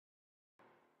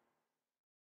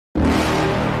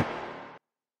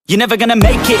You're never gonna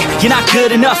make it, you're not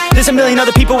good enough. There's a million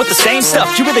other people with the same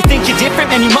stuff. You really think you're different?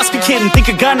 Man, you must be kidding.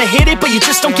 Think you're gonna hit it, but you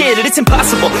just don't get it. It's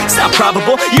impossible, it's not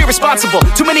probable, you're irresponsible.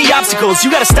 Too many obstacles, you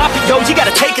gotta stop it, yo. You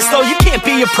gotta take it slow, you can't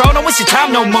be a pro. Don't waste your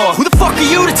time no more. Who the fuck are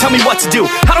you to tell me what to do?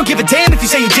 I don't give a damn if you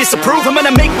say you disapprove. I'm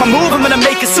gonna make my move, I'm gonna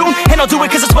make it soon. And I'll do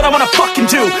it cause it's what I wanna fucking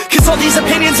do. Cause all these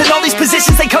opinions and all these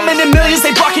positions, they come in millions,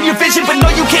 they blocking your vision. But no,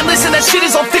 you can't listen, that shit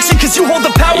is all fiction. Cause you hold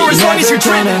the power as long as you're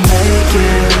driven.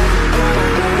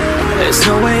 There's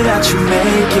no way that you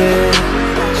make it.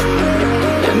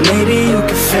 And maybe you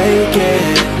can fake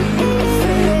it,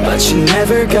 but you're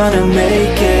never gonna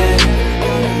make it.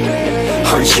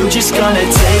 Aren't you just gonna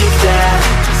take that?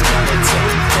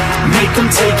 Make them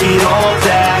take it all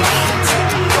back.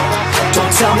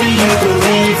 Don't tell me you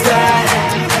believe that.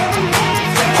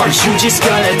 Aren't you just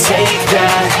gonna take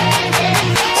that?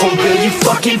 Or will you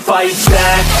fucking fight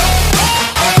back?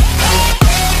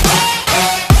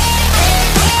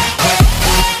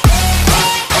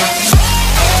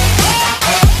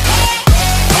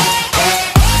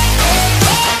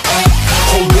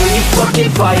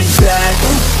 Fucking fight back.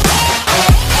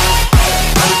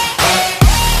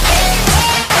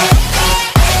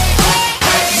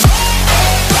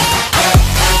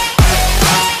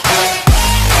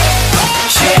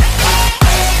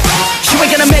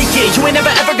 You ain't never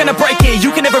ever gonna break it.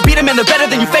 You can never beat them and they're better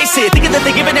than you face it. Thinking that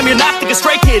they give a damn, you're not thinking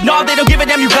straight, kid. No, they don't give a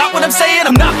damn, you got what I'm saying?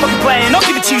 I'm not fucking playing, I'll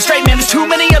give it to you straight, man. There's too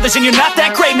many others and you're not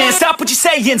that great, man. Stop what you're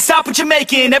saying, stop what you're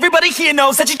making. Everybody here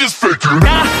knows that you just faking.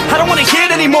 Nah, I don't wanna hear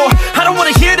it anymore, I don't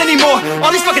wanna hear it anymore.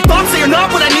 All these fucking thoughts, they are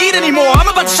not what I need anymore. I'm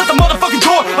about to shut the motherfucking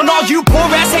door on all you poor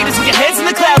ass haters with your heads in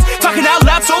the clouds, talking out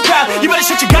loud so proud. You better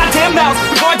shut your goddamn mouth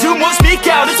before I do more speak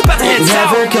out. It's about to head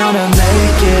south. You're never gonna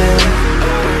make it.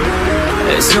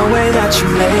 There's no way that you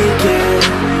make it.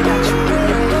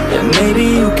 And maybe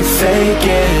you can fake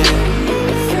it,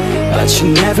 but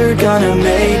you're never gonna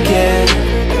make it.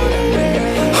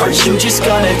 Aren't you just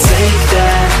gonna take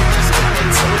that?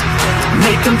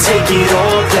 Make them take it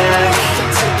all back.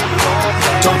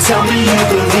 Don't tell me you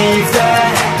believe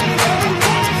that.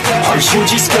 Aren't you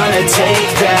just gonna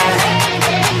take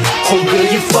that? Or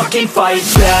will you fucking fight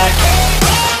back?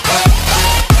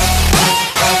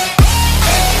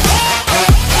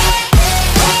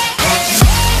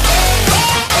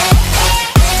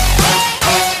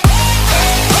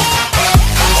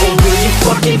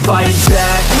 Fucking fight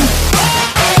back.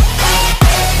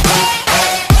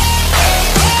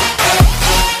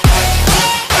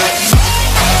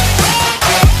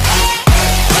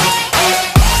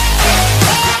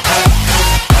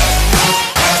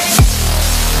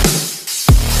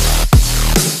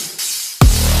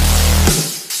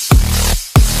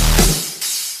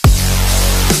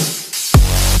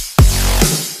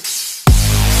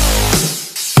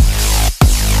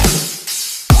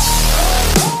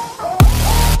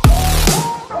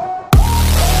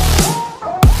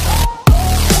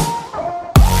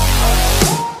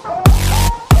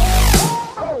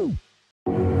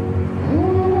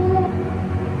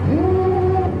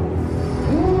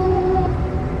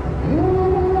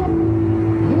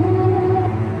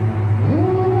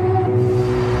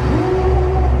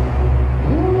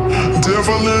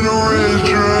 Devil in a red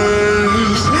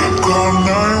dress, call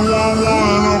 911,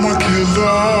 I'm a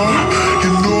killer. You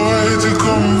know I hate to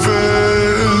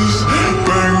confess.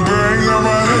 Bang bang, got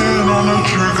my hand on the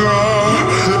trigger.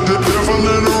 The devil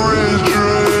in a red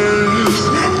dress,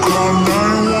 call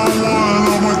 911,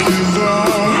 I'm a killer.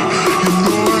 You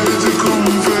know I hate to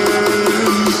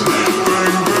confess.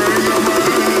 Bang bang, got my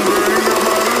hand,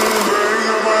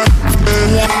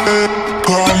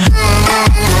 call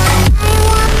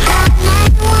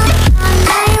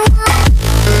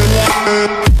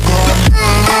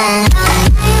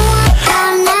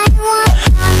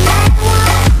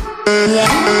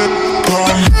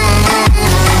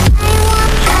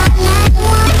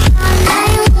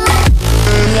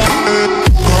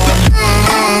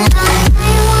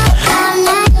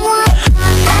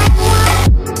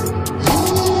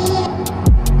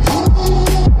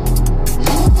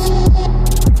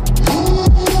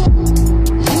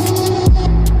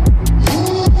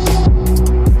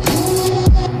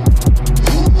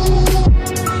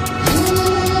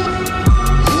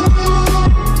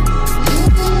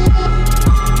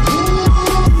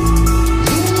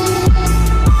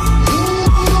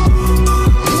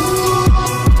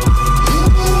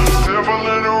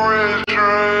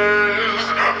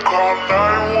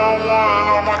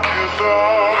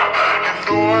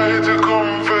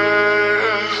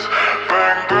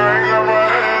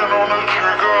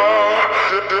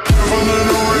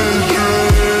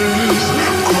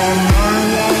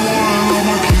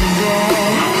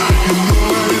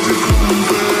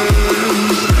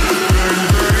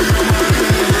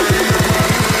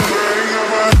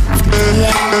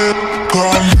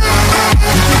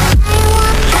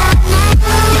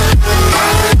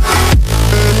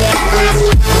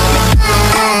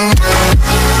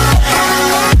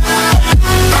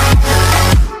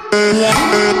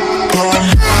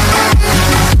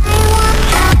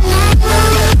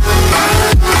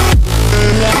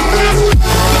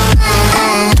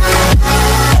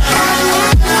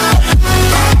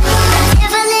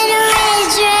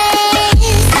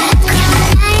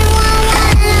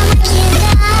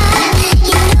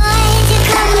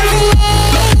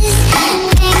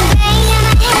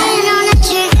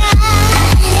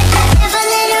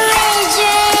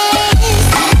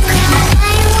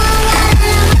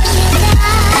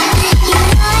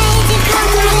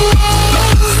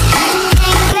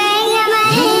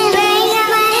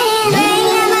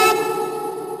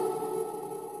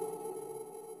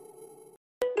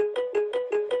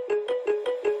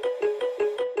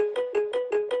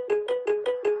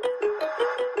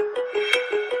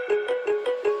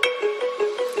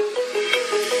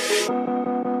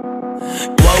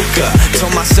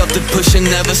told myself to push and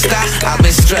never stop. I've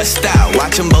been stressed out,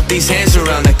 watching both these hands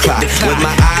around the clock, with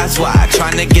my eyes wide,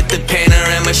 trying to get the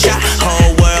panorama shot.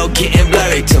 Whole world getting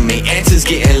blurry to me, answers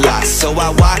getting lost. So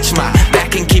I watch my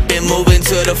back and keep it moving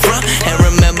to the front, and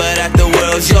remember that the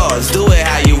world's yours, do it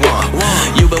how you want.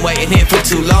 You've been waiting here for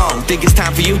too long, think it's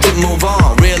time for you to move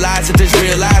on. Realize that there's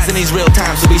real lies in these real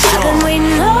times, so be strong. I've been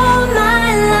waiting all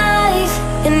my life,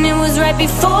 and it was right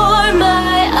before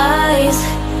my eyes,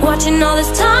 watching all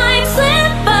this time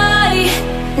slip by.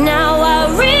 Now I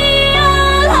realize,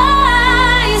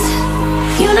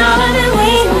 you know I've been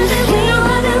waiting, you know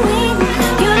I've been waiting,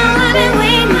 you know I've been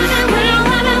waiting, you know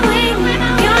I've been waiting,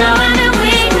 you know I've been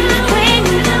waiting,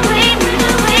 waiting, waiting,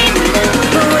 waiting.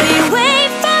 But will you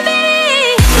wait for me?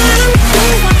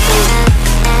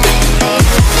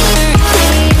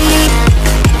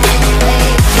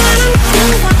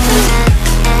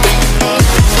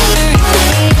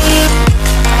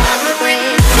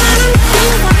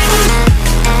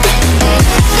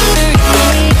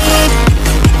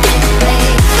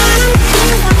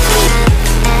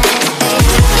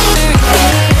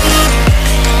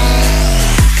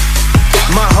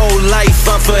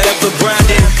 Forever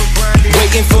grinding,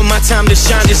 waiting for my time to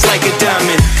shine just like a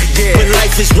diamond. But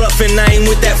life is rough and I ain't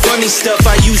with that funny stuff.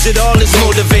 I use it all as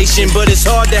motivation, but it's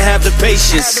hard to have the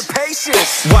patience.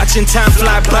 Watching time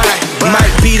fly by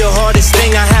might be the hardest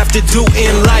thing I have to do in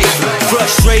life.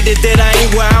 Frustrated that I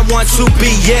ain't where I want to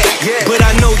be yet, but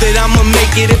I know that I'ma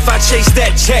make it if I chase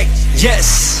that check.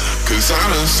 Yes. Cause I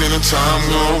done seen the time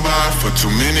go by for too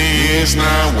many years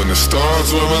now, when the stars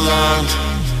were aligned.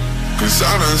 Cause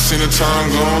I done seen the time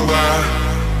go by.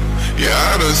 Yeah,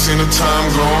 I done seen the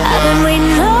time go by. I've been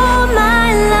waiting all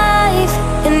my life,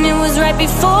 and it was right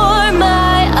before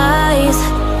my eyes,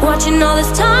 watching all this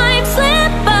time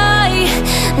slip by.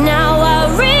 Now I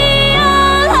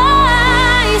realize,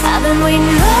 I've been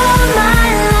waiting all my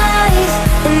life,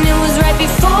 and it was right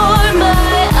before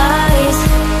my eyes,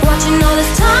 watching all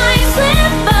this time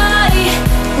slip by.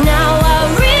 Now I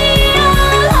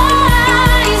realize,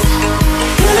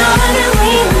 you know I've been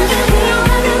waiting, you know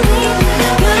I've been waiting,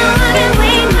 you know I've been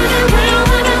waiting, you know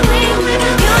I've been waiting,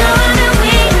 you know I've been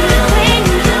waiting,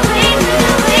 waiting, waiting,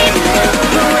 waiting.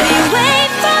 But will you wait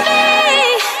for me?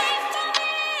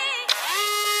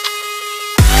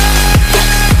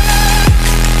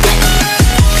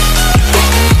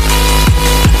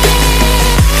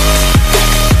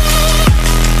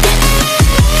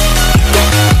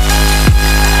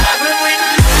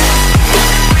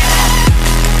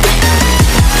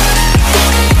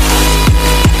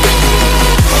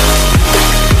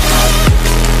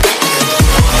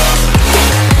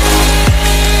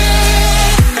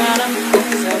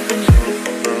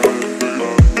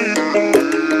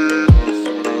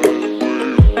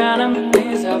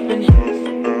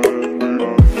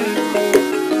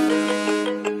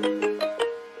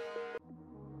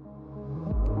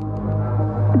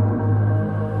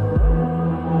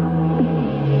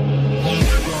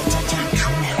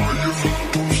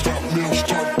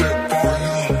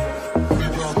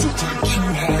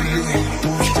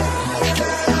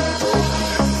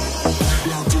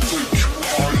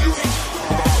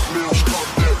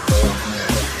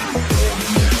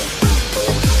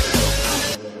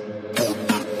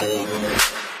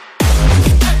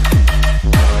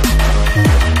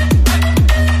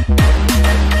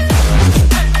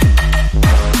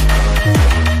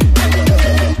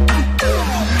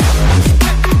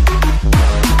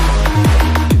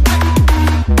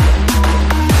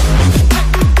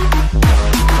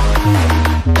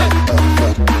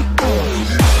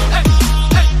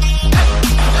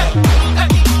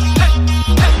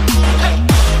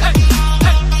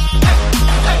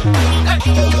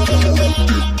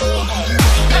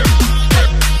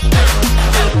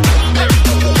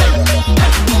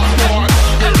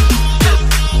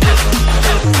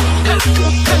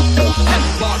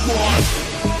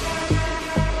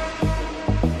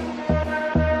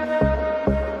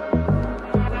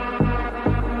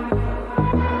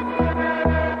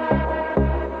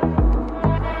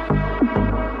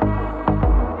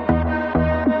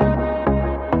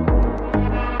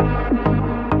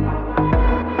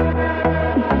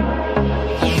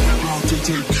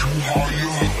 Take you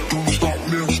higher.